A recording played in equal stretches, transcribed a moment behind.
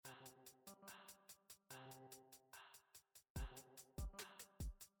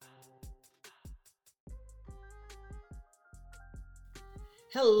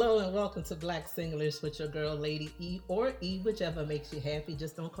Hello and welcome to Black Singlish with your girl, Lady E, or E, whichever makes you happy.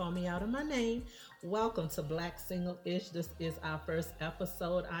 Just don't call me out of my name. Welcome to Black Single-ish. This is our first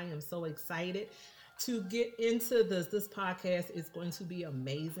episode. I am so excited to get into this. This podcast is going to be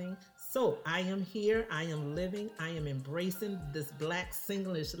amazing. So I am here. I am living. I am embracing this Black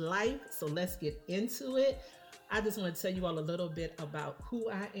Singlish life. So let's get into it. I just want to tell you all a little bit about who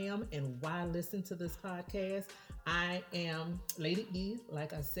I am and why I listen to this podcast. I am Lady E.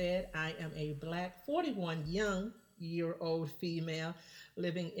 Like I said, I am a Black 41 young year-old female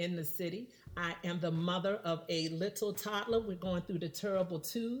living in the city. I am the mother of a little toddler. We're going through the terrible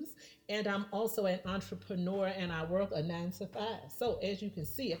twos. And I'm also an entrepreneur and I work a 9 to 5. So as you can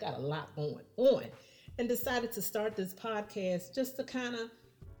see, I got a lot going on and decided to start this podcast just to kind of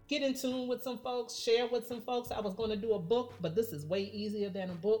get in tune with some folks, share with some folks. I was going to do a book, but this is way easier than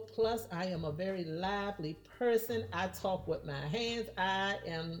a book. Plus, I am a very lively person. I talk with my hands.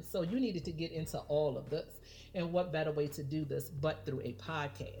 So you needed to get into all of this. And what better way to do this but through a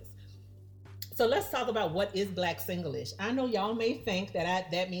podcast? So let's talk about what is Black Singlish. I know y'all may think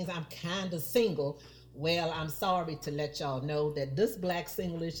that that means I'm kind of single. Well, I'm sorry to let y'all know that this Black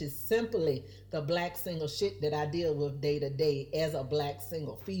Singlish is simply the Black single shit that I deal with day to day as a Black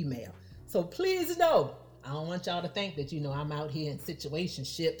single female. So please know, I don't want y'all to think that, I'm out here in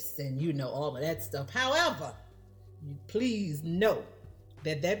situationships and, all of that stuff. However, please know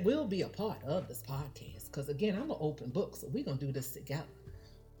that will be a part of this podcast. Because again, I'm an open book, so we're going to do this together.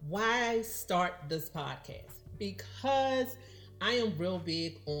 Why start this podcast? Because I am real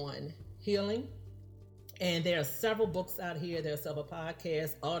big on healing. And there are several books out here, there are several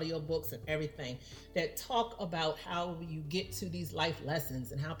podcasts, audio books, and everything that talk about how you get to these life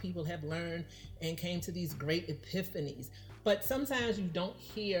lessons and how people have learned and came to these great epiphanies. But sometimes you don't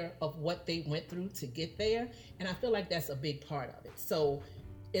hear of what they went through to get there. And I feel like that's a big part of it. So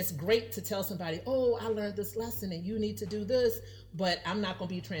it's great to tell somebody, oh, I learned this lesson and you need to do this, but I'm not going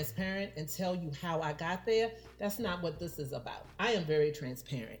to be transparent and tell you how I got there. That's not what this is about. I am very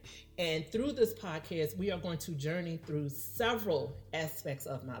transparent. And through this podcast, we are going to journey through several aspects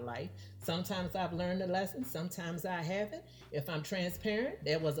of my life. Sometimes I've learned a lesson, sometimes I haven't. If I'm transparent,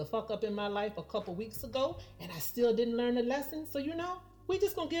 there was a fuck up in my life a couple weeks ago and I still didn't learn a lesson. So, we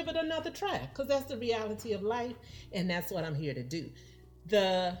just going to give it another try because that's the reality of life. And that's what I'm here to do.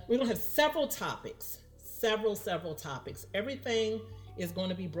 We're going to have several topics. Everything is going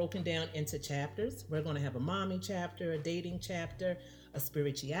to be broken down into chapters. We're going to have a mommy chapter, a dating chapter, a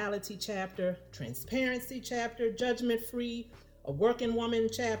spirituality chapter, transparency chapter, judgment free, a working woman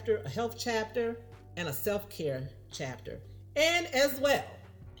chapter, a health chapter, and a self-care chapter, and as well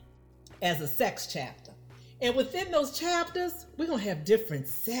as a sex chapter. And within those chapters, we're going to have different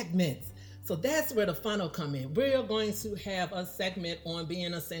segments. So that's where the fun will come in. We're going to have a segment on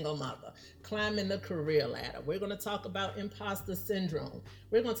being a single mother, climbing the career ladder. We're going to talk about imposter syndrome.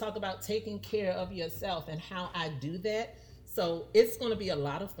 We're going to talk about taking care of yourself and how I do that. So it's going to be a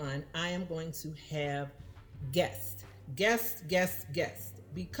lot of fun. I am going to have guests,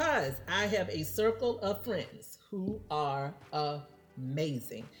 because I have a circle of friends who are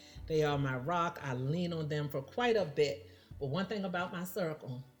amazing. They are my rock. I lean on them for quite a bit. But one thing about my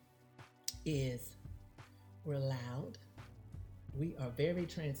circle is we're loud. We are very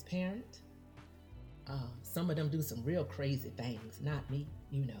transparent. Some of them do some real crazy things. Not me,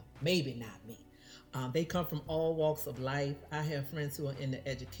 maybe not me. They come from all walks of life. I have friends who are in the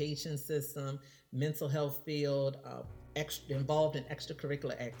education system, mental health field, involved in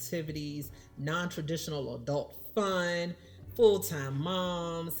extracurricular activities, non-traditional adult fun, full-time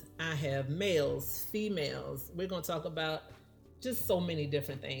moms. I have males, females. We're going to talk about just so many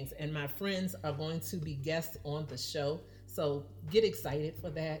different things. And my friends are going to be guests on the show. So get excited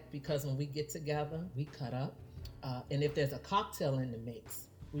for that because when we get together, we cut up. And if there's a cocktail in the mix,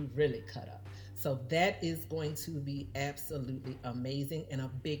 we really cut up. So that is going to be absolutely amazing and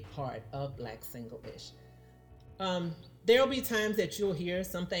a big part of Black Single-ish. There'll be times that you'll hear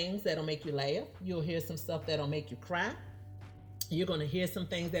some things that'll make you laugh. You'll hear some stuff that'll make you cry. You're going to hear some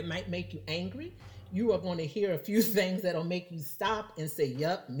things that might make you angry. You are going to hear a few things that'll make you stop and say,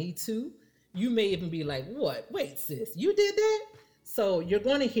 yup, me too. You may even be like, what? Wait, sis, you did that? So you're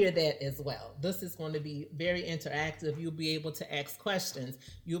going to hear that as well. This is going to be very interactive. You'll be able to ask questions.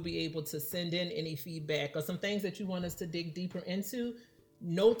 You'll be able to send in any feedback or some things that you want us to dig deeper into.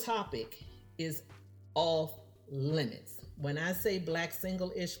 No topic is off limits. When I say Black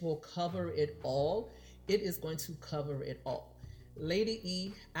Single-ish will cover it all, it is going to cover it all. Lady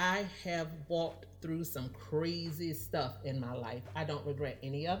E, I have walked through some crazy stuff in my life. I don't regret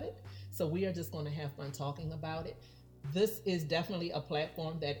any of it. So we are just going to have fun talking about it. This is definitely a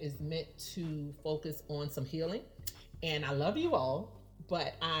platform that is meant to focus on some healing. And I love you all,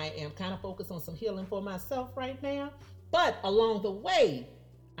 but I am kind of focused on some healing for myself right now. But along the way,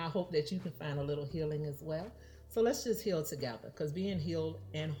 I hope that you can find a little healing as well. So let's just heal together, because being healed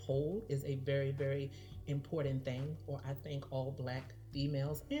and whole is a very, very important thing for, I think, all Black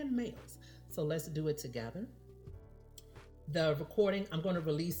females and males. So let's do it together. The recording I'm going to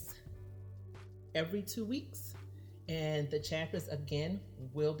release every 2 weeks, and the chapters again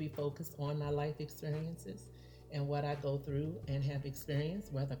will be focused on my life experiences and what I go through and have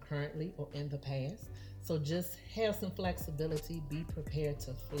experienced, whether currently or in the past. So just have some flexibility, be prepared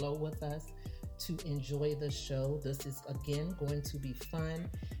to flow with us, to enjoy the show. This is again going to be fun.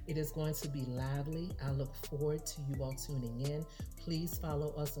 It is going to be lively. I look forward to you all tuning in. Please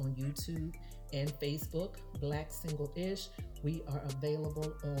follow us on YouTube and Facebook, Black Single-ish. We are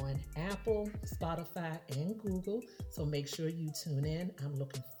available on Apple, Spotify, and Google. So make sure you tune in. I'm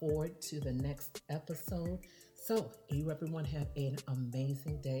looking forward to the next episode. So you everyone have an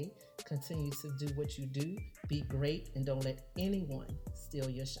amazing day. Continue to do what you do. Be great, and don't let anyone steal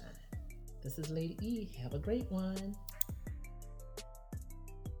your shine. This is Lady E. Have a great one.